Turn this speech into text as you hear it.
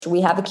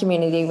We have a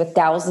community with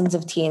thousands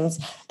of teens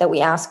that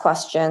we ask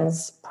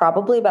questions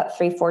probably about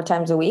 3-4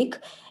 times a week.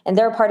 And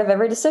they're a part of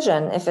every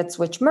decision. If it's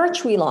which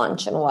merch we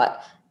launch and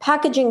what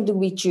packaging do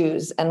we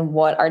choose and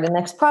what are the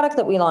next product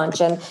that we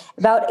launch. And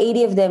about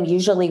 80 of them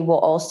usually will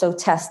also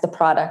test the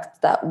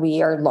product that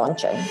we are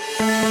launching.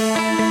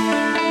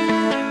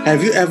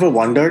 Have you ever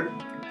wondered,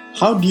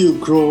 how do you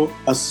grow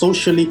a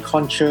socially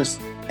conscious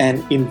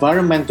and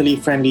environmentally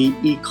friendly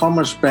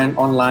e-commerce brand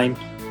online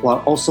while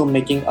also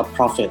making a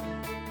profit?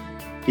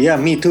 Yeah,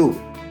 me too.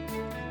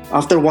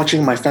 After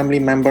watching my family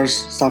members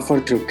suffer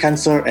through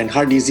cancer and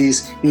heart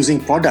disease using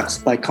products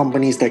by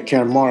companies that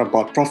care more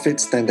about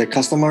profits than their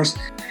customers,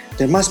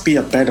 there must be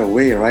a better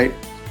way, right?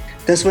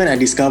 That's when I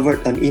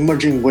discovered an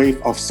emerging wave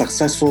of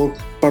successful,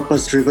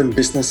 purpose-driven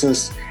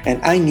businesses,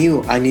 and I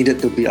knew I needed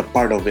to be a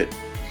part of it.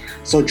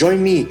 So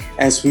join me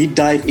as we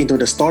dive into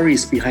the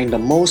stories behind the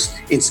most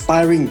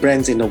inspiring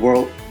brands in the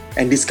world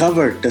and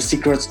discover the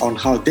secrets on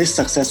how they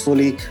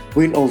successfully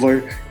win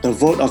over the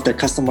vote of their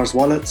customers'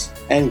 wallets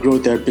and grow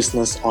their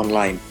business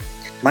online.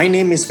 My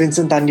name is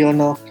Vincent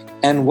Tandiono,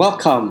 and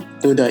welcome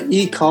to the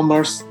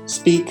E-Commerce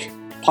Speak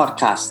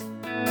podcast.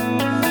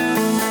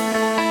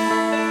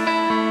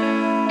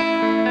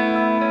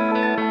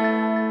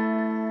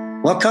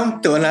 Welcome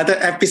to another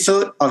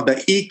episode of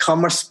the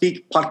E-Commerce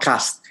Speak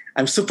podcast.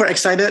 I'm super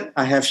excited.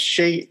 I have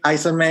Shay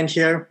Eisenman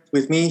here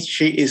with me.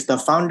 She is the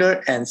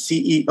founder and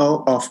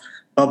CEO of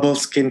Bubble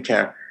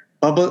Skincare.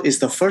 Bubble is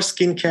the first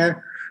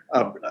skincare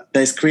that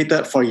is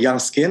created for young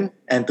skin.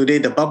 And today,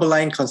 the Bubble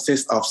line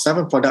consists of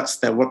 7 products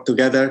that work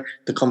together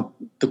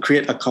to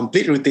create a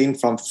complete routine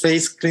from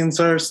face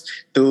cleansers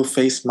to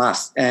face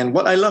masks. And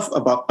what I love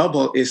about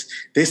Bubble is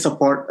they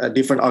support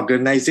different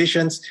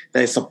organizations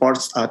that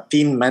supports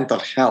teen mental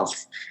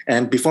health.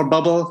 And before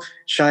Bubble,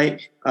 Shai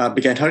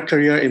began her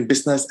career in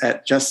business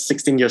at just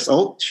 16 years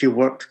old. She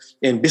worked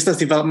in business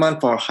development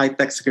for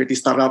high-tech security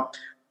startup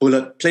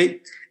Bullet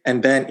Plate,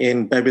 and then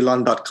in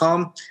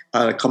Babylon.com,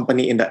 a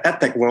company in the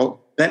edtech world.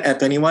 Then at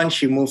 21,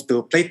 she moved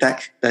to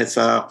Playtech. That's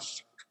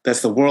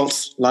the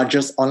world's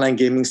largest online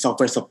gaming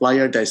software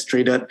supplier that is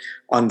traded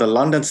on the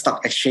London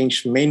Stock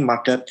Exchange main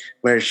market,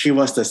 where she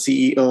was the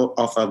CEO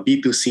of a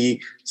B2C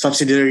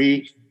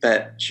subsidiary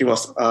that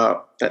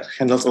that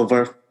handles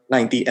over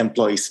 90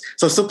 employees.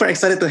 So super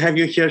excited to have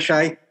you here,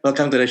 Shai.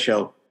 Welcome to the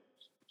show.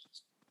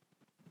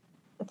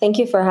 Thank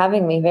you for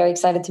having me. Very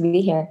excited to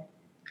be here.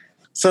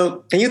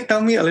 So can you tell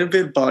me a little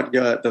bit about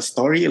the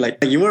story?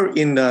 Like, you were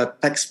in the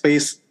tech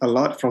space a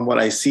lot from what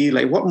I see.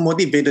 Like, what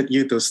motivated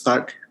you to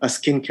start a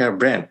skincare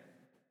brand?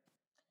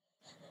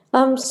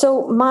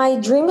 So my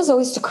dream is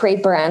always to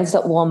create brands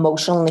that will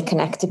emotionally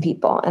connect to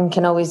people and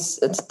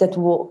that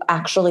will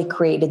actually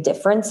create a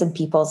difference in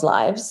people's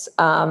lives.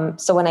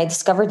 So when I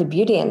discovered the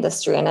beauty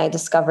industry and I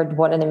discovered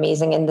what an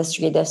amazing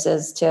industry this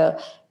is to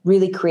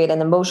really create an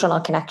emotional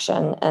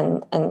connection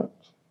and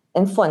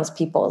influence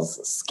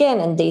people's skin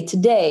and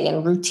day-to-day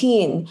and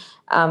routine,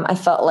 I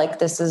felt like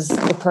this is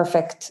the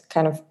perfect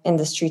kind of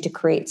industry to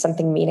create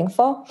something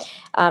meaningful,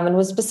 and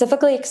was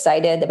specifically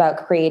excited about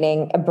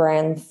creating a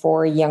brand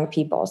for young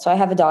people. So I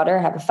have a daughter,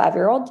 I have a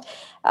 5-year-old.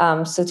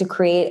 So to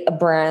create a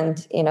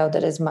brand,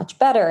 that is much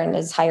better and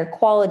is higher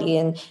quality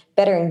and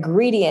better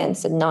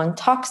ingredients and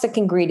non-toxic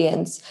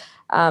ingredients,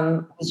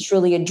 is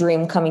truly a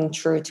dream coming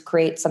true to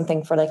create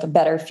something for like a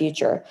better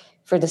future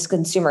for this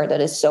consumer that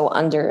is so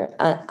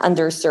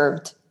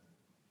underserved.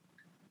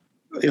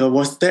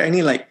 Was there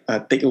any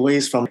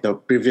takeaways from the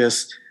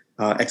previous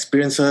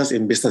experiences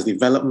in business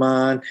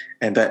development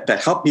and that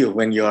help you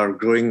when you are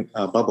growing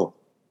Bubble?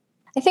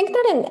 I think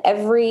that in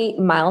every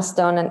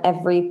milestone and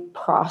every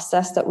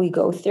process that we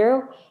go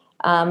through,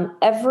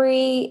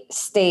 every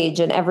stage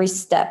and every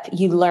step,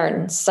 you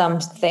learn some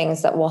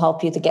things that will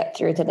help you to get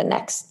through to the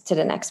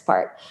next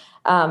part.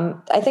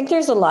 I think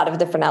there's a lot of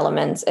different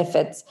elements. If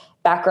it's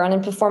background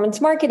in performance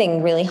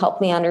marketing, really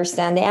helped me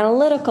understand the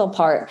analytical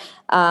part,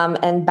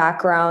 and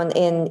background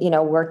in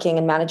working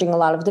and managing a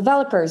lot of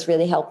developers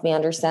really helped me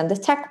understand the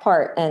tech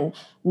part and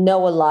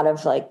know a lot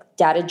of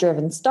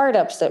data-driven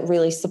startups that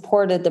really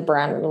supported the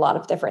brand and a lot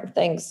of different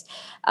things.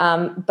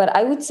 But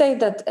I would say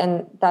that,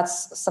 and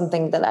that's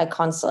something that I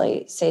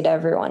constantly say to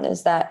everyone,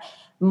 is that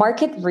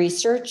market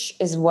research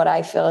is what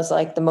I feel is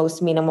like the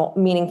most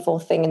meaningful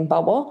thing in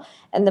Bubble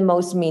and the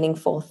most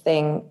meaningful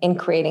thing in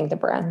creating the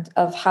brand,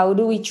 of how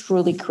do we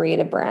truly create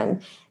a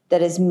brand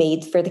that is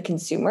made for the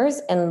consumers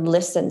and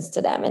listens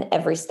to them in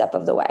every step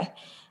of the way.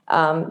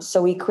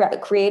 So we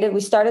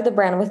started the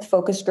brand with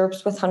focus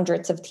groups with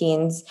hundreds of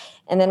teens,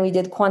 and then we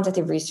did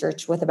quantitative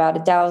research with about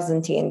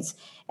 1,000 teens.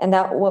 And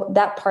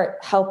that part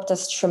helped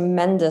us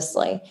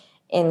tremendously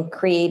in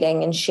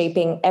creating and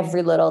shaping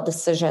every little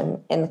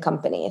decision in the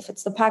company. If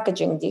it's the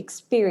packaging, the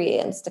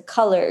experience, the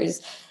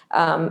colors,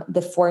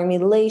 the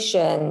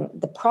formulation,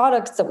 the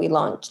products that we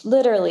launch,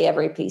 literally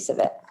every piece of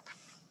it.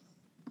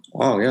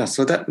 Wow, yeah.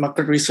 So that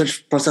market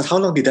research process, how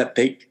long did that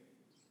take?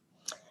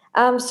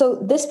 So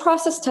this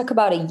process took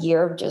about a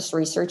year of just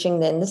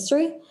researching the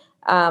industry.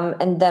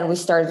 And then we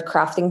started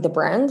crafting the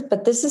brand.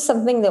 But this is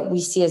something that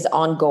we see as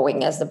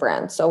ongoing as the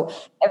brand. So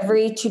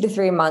every 2 to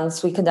 3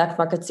 months, we conduct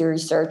market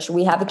research.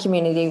 We have a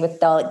community with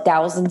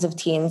thousands of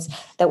teens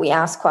that we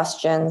ask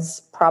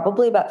questions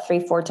probably about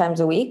 3-4 times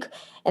a week.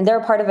 And they're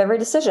a part of every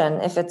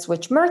decision. If it's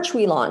which merch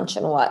we launch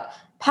and what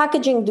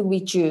packaging do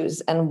we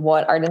choose and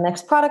what are the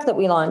next product that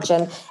we launch.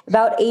 And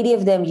about 80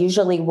 of them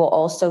usually will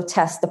also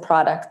test the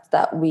product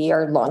that we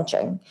are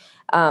launching.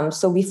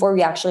 So before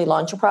we actually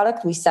launch a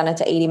product, we send it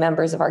to 80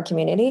 members of our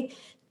community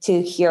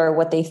to hear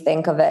what they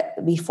think of it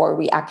before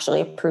we actually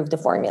approve the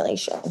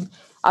formulation.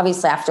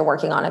 Obviously, after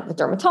working on it with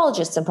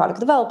dermatologists and product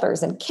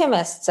developers and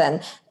chemists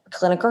and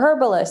clinical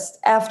herbalists,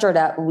 after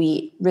that,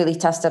 we really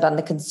test it on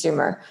the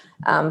consumer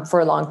for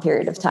a long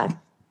period of time.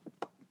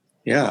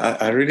 Yeah,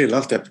 I really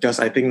love that because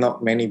I think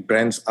not many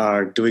brands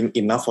are doing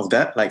enough of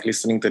that, like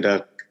listening to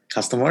the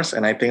customers.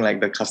 And I think like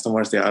the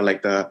customers, they are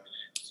like the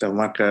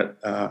market,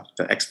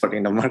 the expert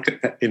in the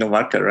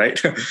market,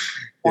 right?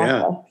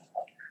 Yeah.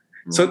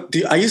 So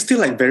are you still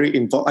like very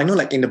involved? I know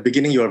like in the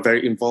beginning, you were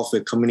very involved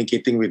with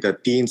communicating with the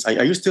teens.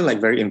 Are you still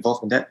like very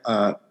involved in that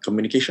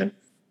communication?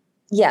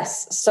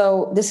 Yes.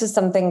 So this is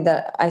something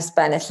that I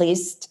spend at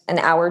least an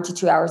hour to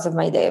 2 hours of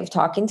my day of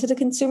talking to the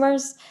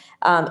consumers.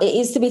 It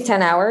used to be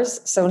 10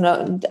 hours. So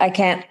no, I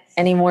can't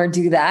anymore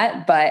do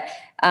that. But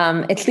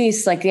at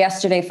least like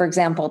yesterday, for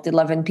example, at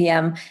 11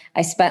 p.m.,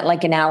 I spent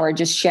like an hour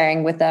just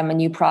sharing with them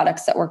new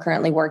products that we're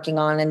currently working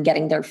on and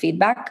getting their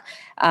feedback.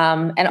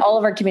 And all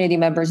of our community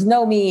members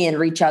know me and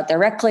reach out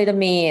directly to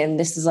me. And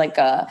this is like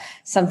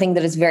something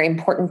that is very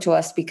important to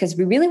us because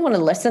we really want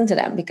to listen to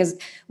them because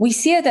we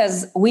see it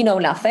as we know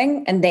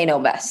nothing and they know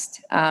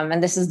best.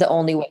 And this is the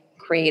only way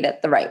to create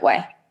it the right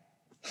way.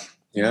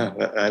 Yeah,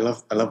 I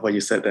love what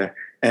you said there.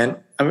 And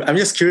I'm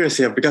just curious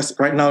here because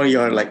right now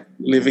you're like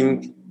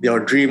living your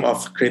dream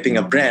of creating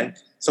a brand.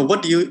 So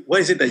what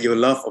is it that you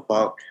love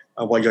about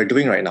what you're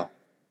doing right now?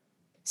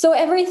 So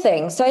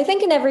everything. So I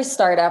think in every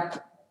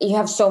startup, you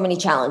have so many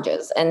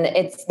challenges and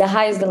it's the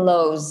highs and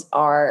lows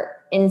are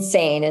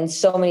insane in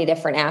so many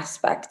different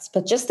aspects,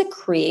 but just the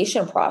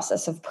creation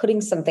process of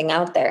putting something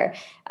out there.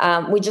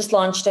 We just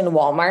launched in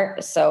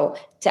Walmart. So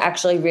to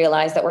actually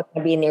realize that we're going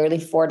to be in nearly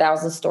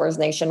 4,000 stores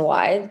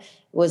nationwide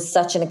was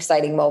such an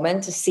exciting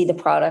moment to see the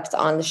product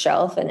on the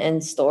shelf and in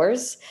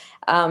stores.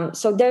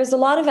 So there's a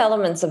lot of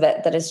elements of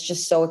it that is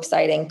just so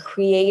exciting,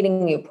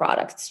 creating new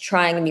products,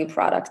 trying new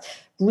products,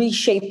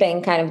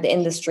 reshaping kind of the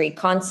industry,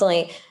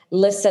 constantly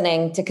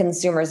listening to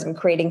consumers and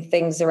creating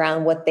things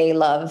around what they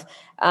love.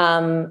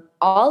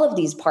 All of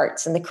these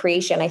parts and the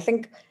creation, I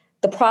think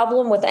the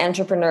problem with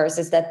entrepreneurs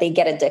is that they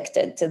get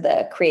addicted to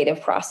the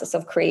creative process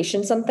of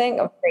creating something,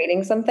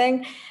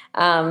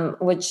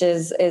 which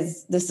is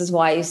this is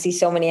why you see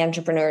so many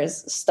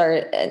entrepreneurs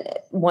start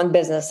one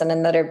business and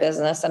another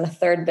business and a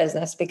third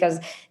business, because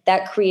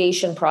that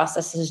creation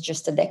process is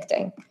just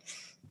addicting.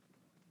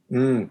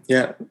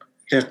 Yeah,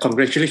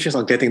 congratulations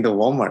on getting the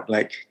Walmart.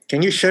 Like,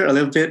 can you share a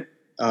little bit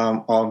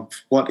on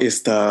what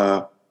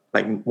are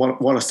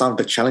some of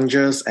the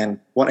challenges and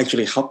what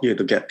actually helped you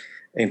to get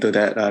into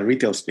that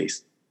retail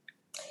space?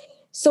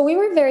 So we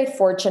were very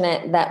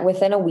fortunate that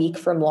within a week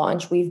from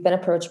launch, we've been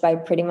approached by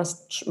pretty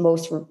much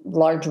most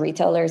large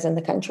retailers in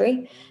the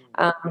country,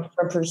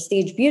 from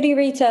prestige beauty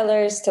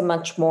retailers to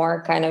much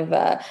more kind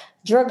of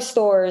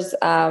drugstores.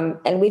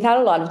 And we've had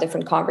a lot of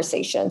different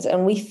conversations.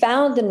 And we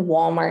found in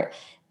Walmart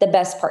the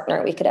best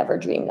partner we could ever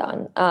dreamed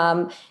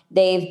on.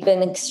 They've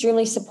been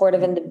extremely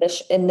supportive in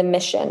the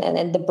mission and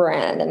in the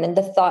brand and in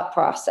the thought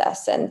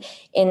process and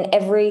in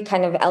every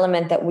kind of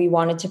element that we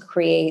wanted to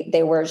create.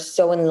 They were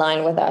so in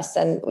line with us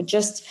and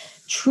just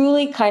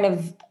truly kind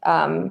of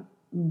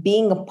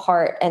being a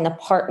part and a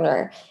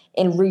partner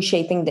in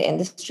reshaping the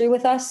industry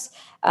with us.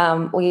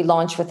 We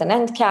launched with an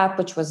end cap,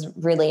 which was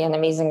really an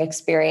amazing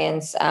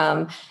experience.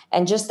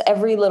 And just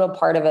every little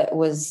part of it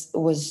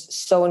was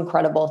so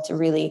incredible to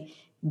really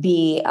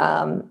be,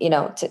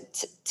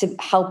 to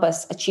help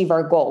us achieve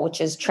our goal, which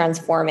is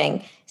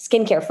transforming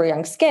skincare for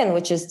young skin,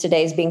 which is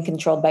today's being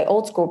controlled by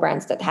old school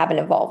brands that haven't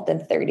evolved in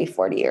 30,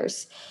 40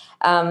 years.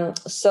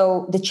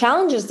 So the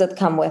challenges that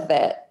come with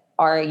it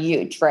are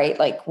huge, right?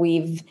 Like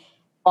we've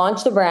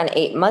launched the brand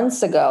 8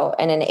 months ago,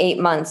 and in 8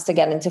 months to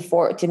get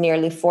into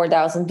nearly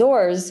 4,000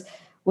 doors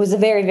was a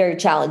very, very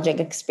challenging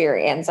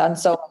experience on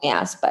so many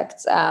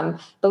aspects.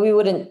 But we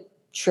wouldn't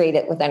trade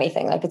it with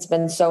anything. Like it's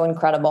been so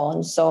incredible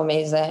and so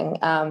amazing.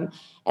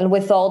 And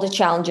with all the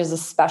challenges,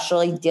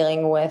 especially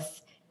dealing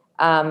with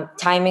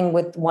timing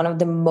with one of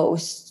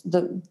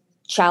the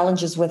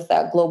challenges with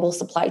the global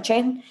supply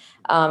chain,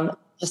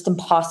 just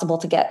impossible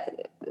to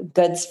get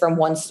goods from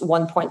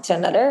one point to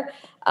another.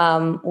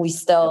 We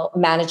still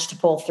managed to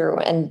pull through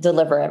and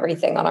deliver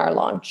everything on our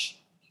launch.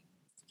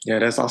 Yeah,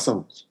 that's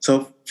awesome.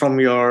 So from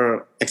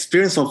your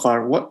experience so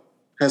far, what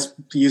has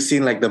you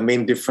seen like the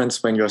main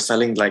difference when you're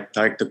selling like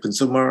direct to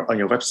consumer on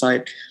your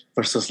website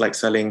versus like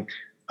selling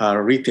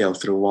retail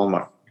through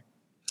Walmart?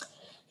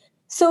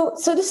 So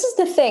this is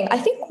the thing. I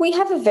think we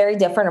have a very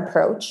different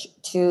approach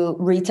to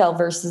retail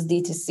versus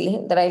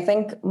D2C that I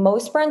think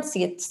most brands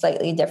see it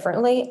slightly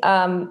differently.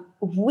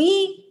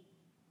 We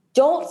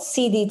don't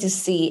see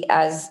D2C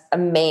as a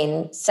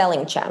main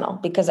selling channel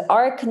because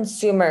our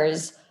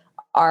consumers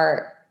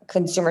are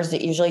consumers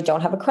that usually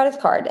don't have a credit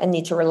card and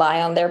need to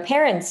rely on their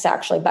parents to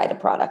actually buy the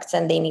products,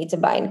 and they need to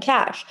buy in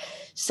cash.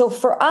 So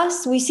for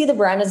us, we see the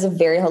brand as a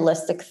very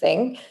holistic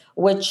thing,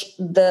 which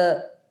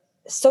the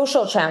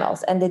social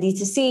channels and the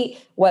D2C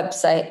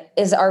website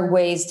is our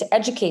ways to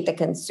educate the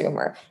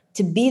consumer,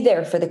 to be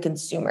there for the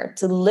consumer,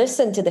 to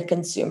listen to the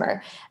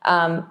consumer,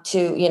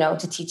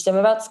 to teach them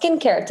about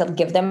skincare, to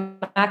give them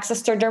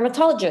access to a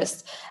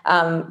dermatologist,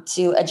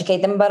 to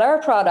educate them about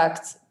our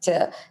products,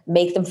 to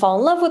make them fall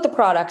in love with the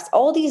products,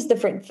 all these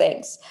different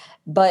things.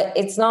 But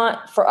it's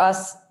not for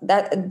us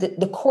that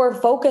the core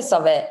focus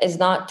of it is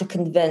not to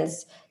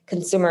convince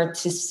consumer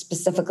to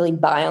specifically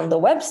buy on the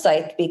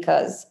website,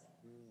 because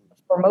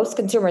for most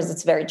consumers,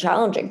 it's very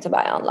challenging to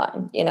buy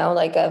online.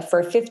 For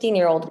a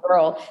 15-year-old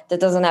girl that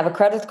doesn't have a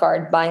credit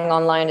card, buying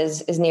online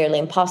is nearly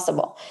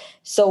impossible.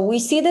 So we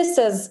see this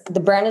as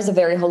the brand is a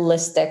very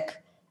holistic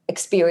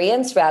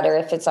experience, rather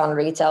if it's on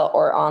retail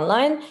or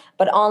online.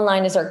 But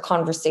online is our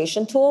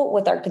conversation tool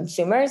with our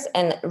consumers,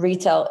 and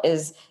retail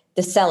is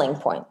the selling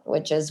point,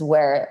 which is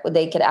where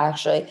they could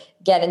actually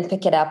get and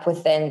pick it up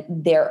within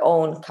their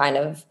own kind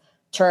of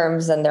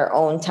terms and their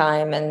own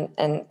time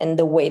and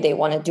the way they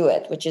want to do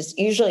it, which is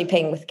usually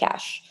paying with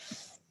cash.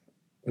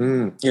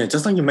 Yeah,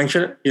 just like you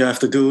mentioned, you have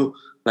to do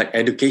like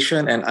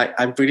education, and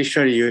I'm pretty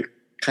sure you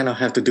kind of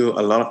have to do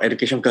a lot of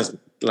education because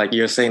like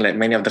you're saying, like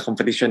many of the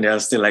competition, they are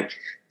still like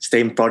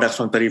same products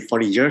from 30,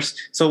 40 years.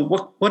 So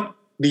what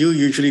do you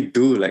usually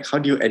do? Like how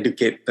do you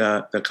educate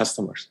the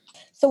customers?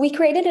 So we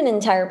created an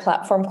entire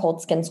platform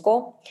called Skin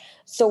School.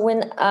 So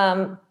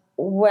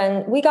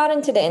when we got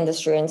into the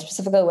industry, and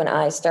specifically when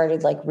I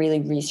started like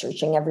really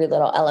researching every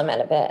little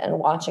element of it and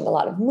watching a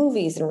lot of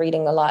movies and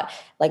reading a lot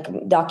like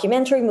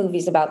documentary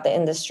movies about the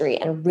industry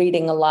and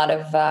reading a lot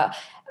of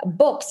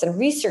books and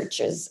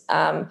researches,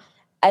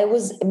 I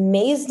was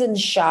amazed and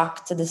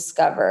shocked to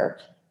discover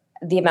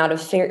the amount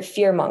of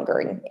fear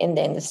mongering in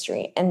the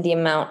industry and the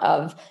amount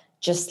of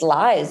just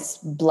lies,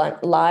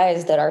 blunt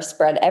lies that are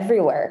spread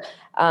everywhere.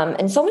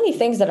 And so many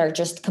things that are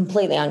just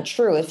completely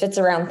untrue. If it's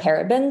around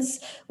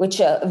parabens,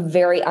 which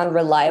very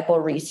unreliable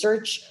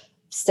research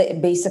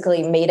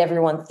basically made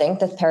everyone think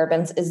that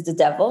parabens is the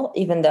devil,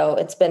 even though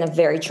it's been a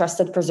very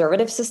trusted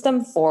preservative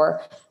system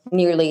for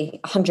nearly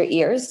 100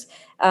 years.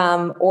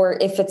 Or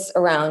if it's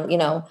around,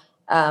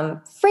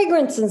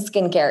 fragrance and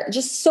skincare,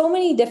 just so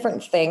many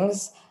different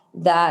things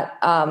that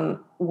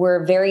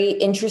were very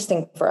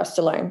interesting for us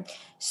to learn.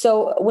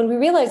 So when we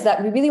realized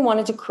that, we really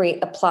wanted to create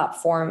a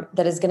platform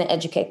that is going to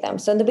educate them.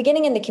 So in the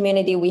beginning in the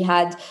community, we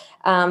had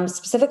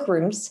specific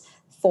rooms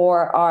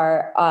for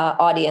our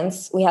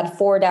audience. We had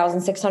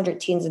 4,600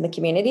 teens in the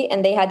community,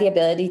 and they had the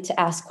ability to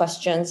ask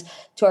questions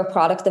to our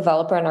product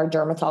developer and our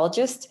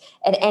dermatologist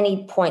at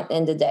any point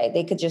in the day.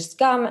 They could just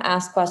come,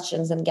 ask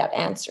questions, and get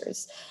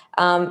answers.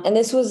 And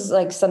this was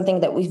like something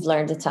that we've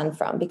learned a ton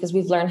from, because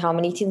we've learned how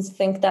many teens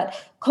think that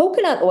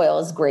coconut oil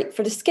is great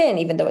for the skin,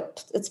 even though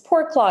it's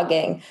pore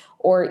clogging,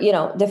 or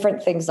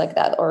different things like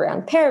that, or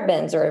around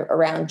parabens or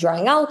around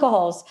drying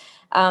alcohols.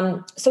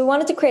 So we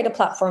wanted to create a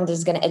platform that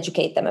is going to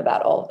educate them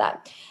about all of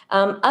that.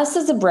 Us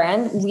as a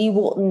brand, we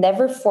will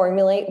never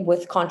formulate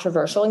with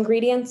controversial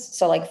ingredients.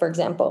 So like, for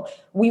example,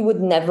 we would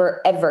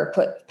never, ever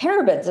put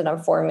parabens in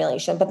our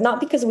formulation, but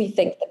not because we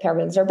think that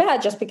parabens are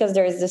bad, just because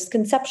there is this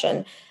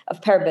conception of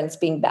parabens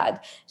being bad.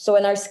 So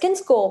in our Skin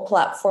School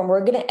platform,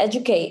 we're going to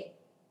educate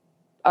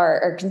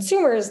our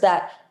consumers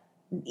that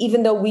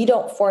even though we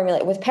don't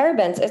formulate with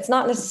parabens, it's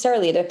not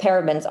necessarily that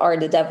parabens are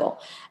the devil.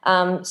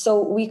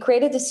 So we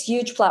created this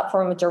huge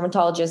platform with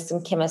dermatologists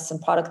and chemists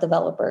and product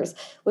developers,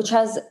 which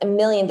has a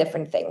million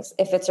different things.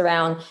 If it's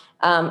around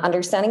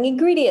understanding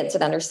ingredients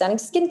and understanding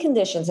skin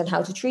conditions and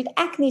how to treat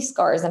acne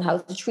scars and how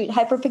to treat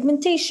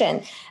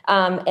hyperpigmentation.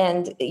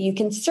 And you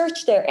can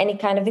search there any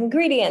kind of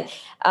ingredient,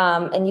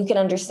 and you can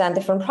understand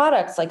different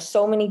products. Like,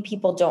 so many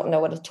people don't know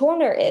what a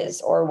toner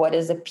is or what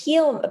is a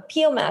peel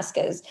mask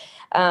is.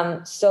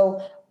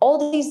 So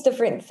all these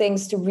different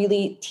things to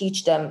really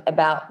teach them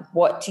about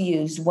what to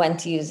use, when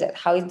to use it,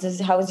 how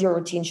is your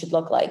routine should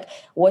look like,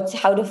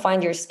 how to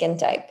find your skin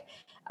type,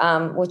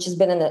 which has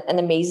been an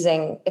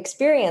amazing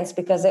experience,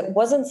 because it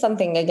wasn't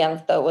something,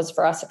 again, that was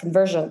for us a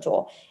conversion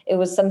tool. It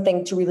was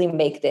something to really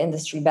make the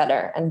industry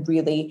better and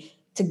really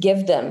to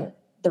give them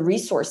the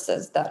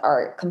resources that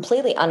are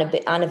completely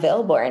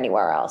unavailable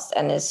anywhere else,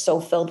 and is so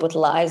filled with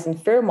lies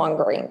and fear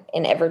mongering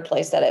in every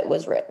place that it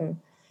was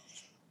written.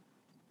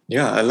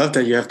 Yeah, I love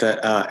that you have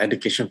that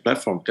education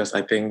platform, because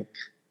I think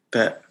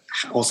that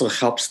also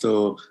helps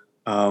to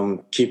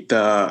keep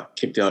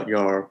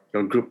your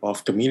group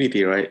of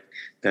community, right?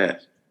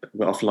 That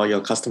of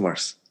loyal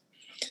customers.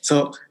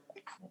 So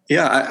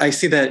yeah, I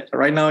see that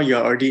right now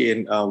you're already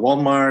in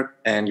Walmart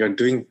and you're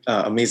doing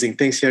amazing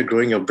things here,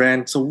 growing your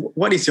brand. So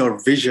what is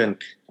your vision?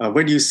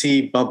 Where do you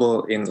see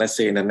Bubble in, let's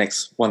say, in the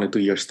next 1 or 2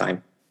 years'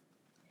 time?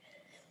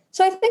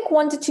 So I think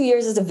 1 to 2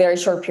 years is a very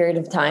short period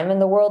of time in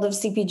the world of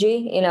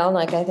CPG.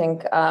 Like I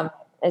think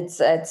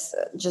it's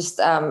just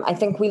I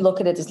think we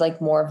look at it as like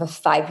more of a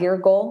 5 year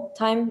goal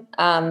time.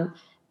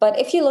 But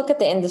if you look at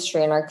the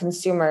industry and our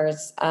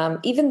consumers,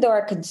 even though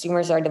our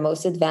consumers are the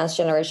most advanced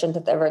generation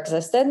that ever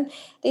existed,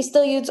 they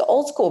still use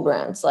old school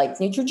brands like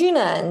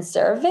Neutrogena and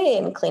CeraVe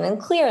and Clean and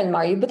Clear and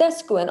Mario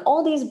Badescu and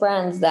all these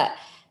brands that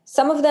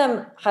some of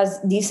them has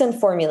decent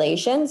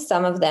formulation,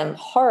 some of them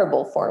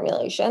horrible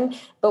formulation.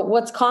 But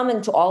what's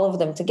common to all of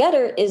them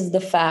together is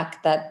the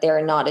fact that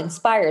they're not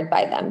inspired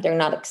by them, they're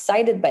not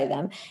excited by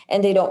them,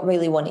 and they don't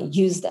really want to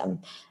use them.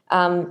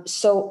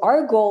 So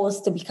our goal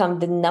is to become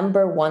the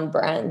number one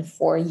brand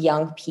for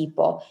young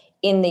people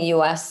in the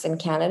US and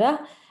Canada.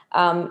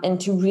 And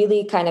to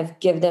really kind of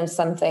give them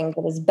something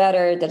that is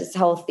better, that is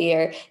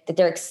healthier, that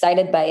they're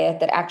excited by it,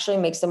 that actually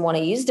makes them want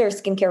to use their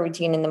skincare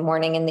routine in the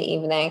morning and the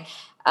evening,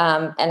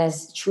 and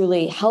as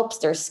truly helps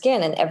their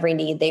skin in every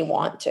need they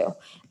want to.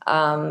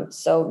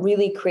 So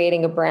really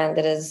creating a brand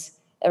that is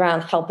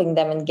around helping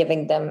them and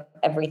giving them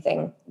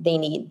everything they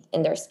need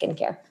in their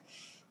skincare.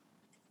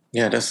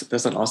 Yeah,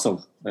 that's an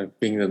awesome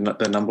being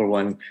the number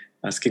one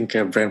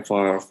skincare brand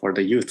for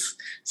the youth.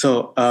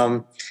 So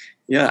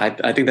yeah,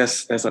 I think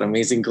that's an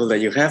amazing goal that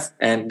you have.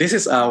 And this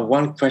is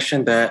one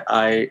question that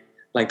I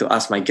like to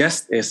ask my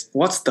guests is,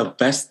 what's the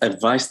best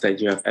advice that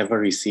you have ever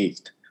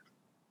received?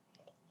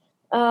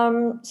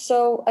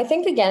 So I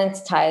think again,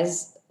 it's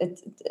ties.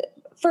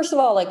 First of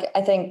all, like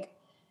I think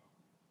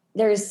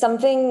there's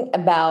something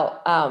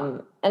about,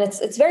 and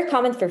it's very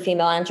common for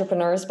female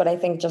entrepreneurs, but I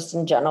think just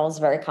in general, it's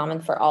very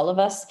common for all of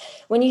us.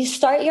 When you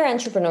start your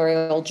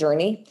entrepreneurial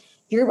journey,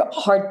 you're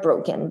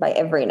heartbroken by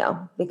every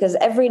no, because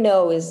every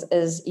no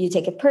is you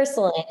take it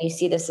personally and you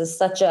see this as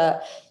such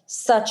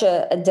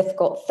a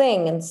difficult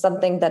thing and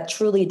something that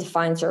truly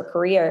defines your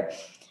career.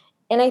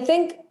 And I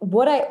think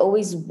what I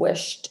always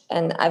wished,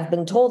 and I've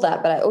been told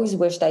that, but I always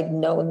wished I'd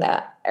known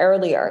that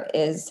earlier,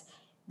 is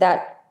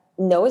that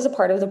no is a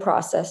part of the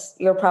process.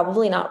 You're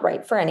probably not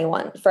right for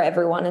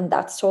everyone, and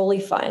that's totally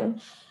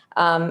fine.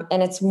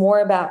 And it's more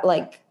about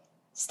like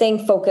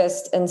staying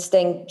focused and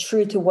staying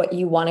true to what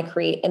you want to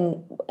create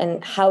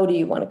and how do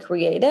you want to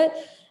create it,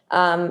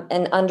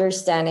 and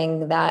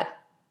understanding that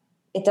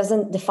it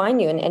doesn't define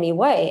you in any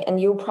way. And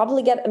you'll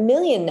probably get a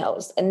million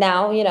no's. And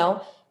now,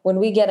 when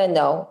we get a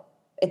no,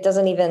 it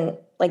doesn't even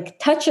like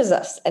touches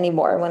us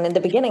anymore. When in the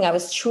beginning, I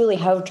was truly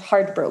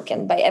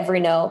heartbroken by every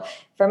no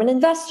from an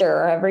investor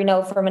or every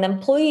no from an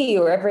employee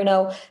or every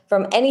no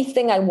from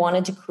anything I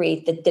wanted to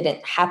create that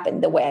didn't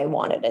happen the way I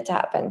wanted it to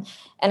happen.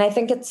 And I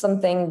think it's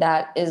something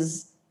that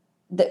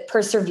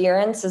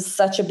perseverance is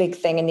such a big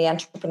thing in the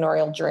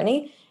entrepreneurial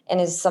journey and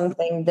is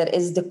something that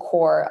is the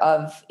core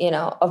of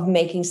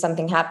making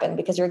something happen,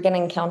 because you're going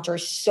to encounter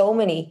so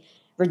many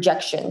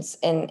rejections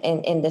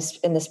in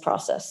this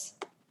process.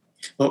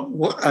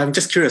 Well, I'm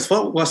just curious.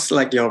 What was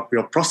like your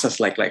process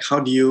like? Like,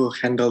 how do you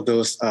handle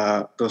those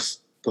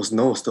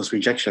no's, those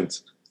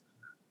rejections?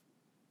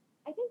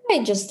 I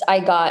think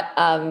I got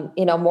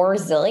more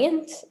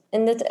resilient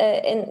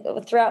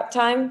throughout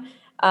time,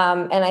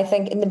 and I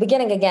think in the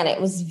beginning again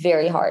it was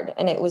very hard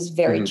and it was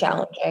very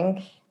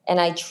challenging, and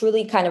I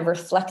truly kind of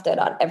reflected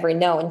on every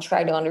no and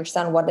tried to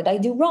understand what did I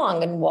do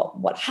wrong and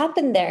what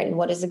happened there and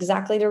what is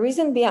exactly the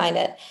reason behind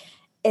it.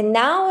 And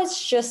now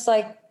it's just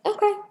like,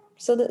 okay,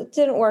 so that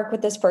didn't work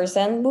with this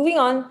person, moving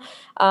on.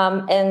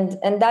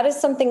 And that is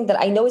something that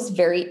I know is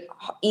very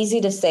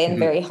easy to say and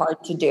very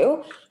hard to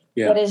do.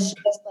 Yeah. But it's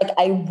just like,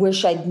 I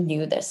wish I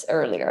knew this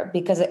earlier,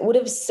 because it would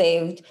have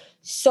saved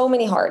so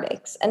many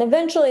heartaches. And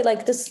eventually,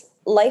 like, this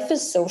life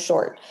is so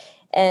short.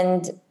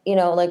 And,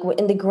 like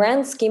in the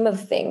grand scheme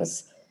of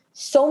things,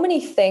 so many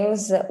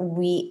things that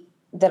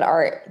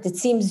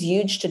seems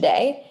huge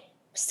today,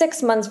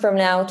 6 months from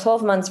now,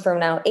 12 months from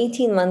now,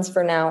 18 months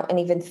from now, and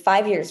even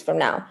 5 years from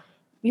now,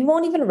 you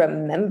won't even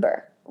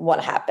remember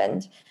what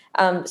happened.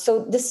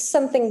 So this is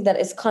something that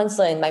is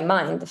constantly in my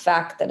mind, the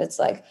fact that it's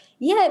like,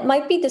 yeah, it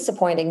might be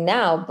disappointing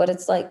now, but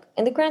it's like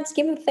in the grand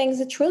scheme of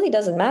things, it truly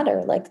doesn't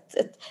matter. Like,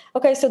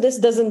 okay, so this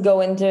doesn't go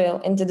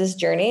into this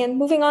journey, and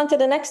moving on to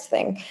the next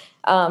thing.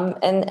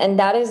 And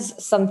that is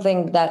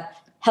something that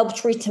helped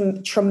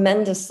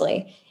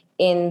tremendously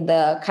in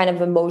the kind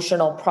of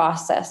emotional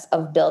process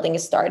of building a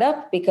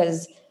startup,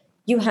 because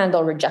you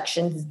handle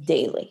rejections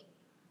daily,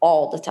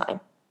 all the time.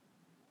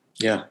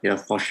 Yeah,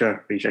 for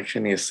sure.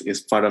 Rejection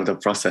is part of the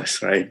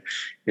process, right?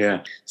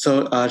 Yeah.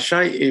 So,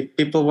 Shai, if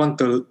people want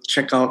to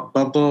check out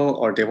Bubble,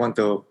 or they want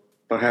to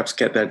perhaps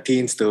get their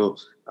teens to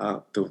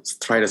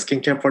try the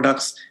skincare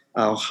products,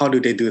 how do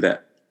they do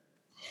that?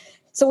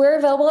 So we're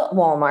available at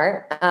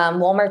Walmart,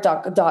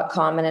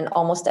 walmart.com, and in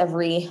almost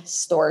every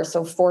store.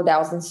 So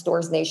 4,000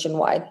 stores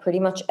nationwide, pretty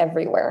much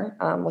everywhere,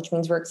 which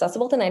means we're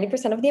accessible to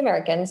 90% of the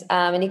Americans.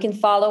 And you can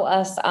follow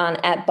us on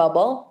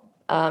 @Bubble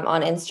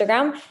on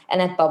Instagram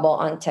and @Bubble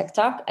on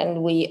TikTok,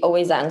 and we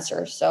always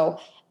answer. So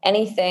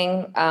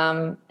anything,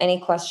 any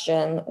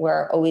question,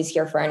 we're always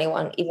here for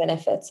anyone, even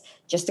if it's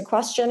just a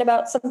question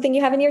about something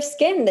you have in your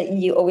skin that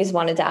you always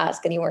wanted to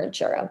ask and you weren't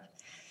sure of.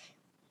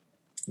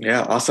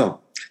 Yeah, awesome.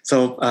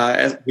 So,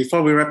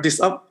 before we wrap this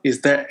up,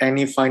 is there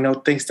any final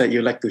things that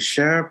you'd like to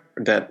share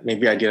that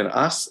maybe I didn't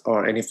ask,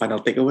 or any final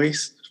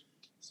takeaways?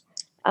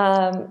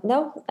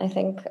 No, I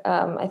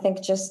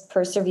think just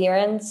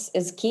perseverance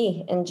is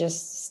key, and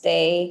just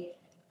stay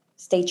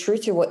true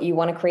to what you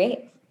want to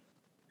create.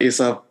 It's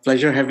a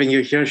pleasure having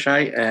you here,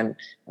 Shai, and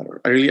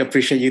I really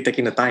appreciate you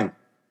taking the time.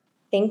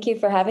 Thank you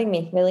for having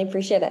me. Really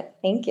appreciate it.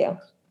 Thank you.